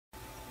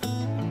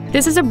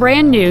This is a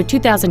brand new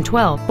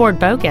 2012 Ford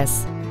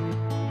Focus.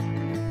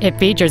 It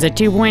features a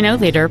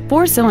 2.0-liter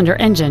four-cylinder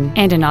engine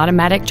and an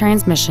automatic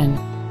transmission.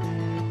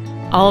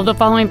 All of the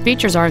following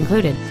features are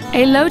included: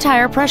 a low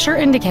tire pressure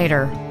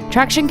indicator,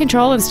 traction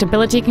control and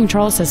stability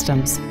control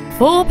systems,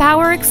 full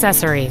power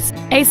accessories,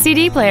 a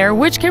CD player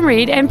which can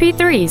read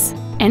MP3s,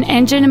 an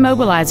engine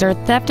immobilizer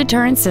theft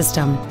deterrent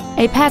system,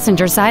 a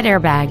passenger side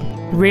airbag,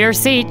 rear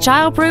seat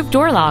child-proof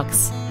door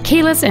locks,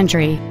 keyless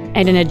entry,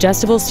 and an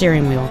adjustable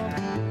steering wheel.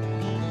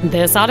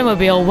 This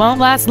automobile won't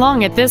last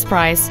long at this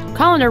price.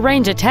 Call and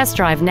arrange a test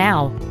drive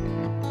now.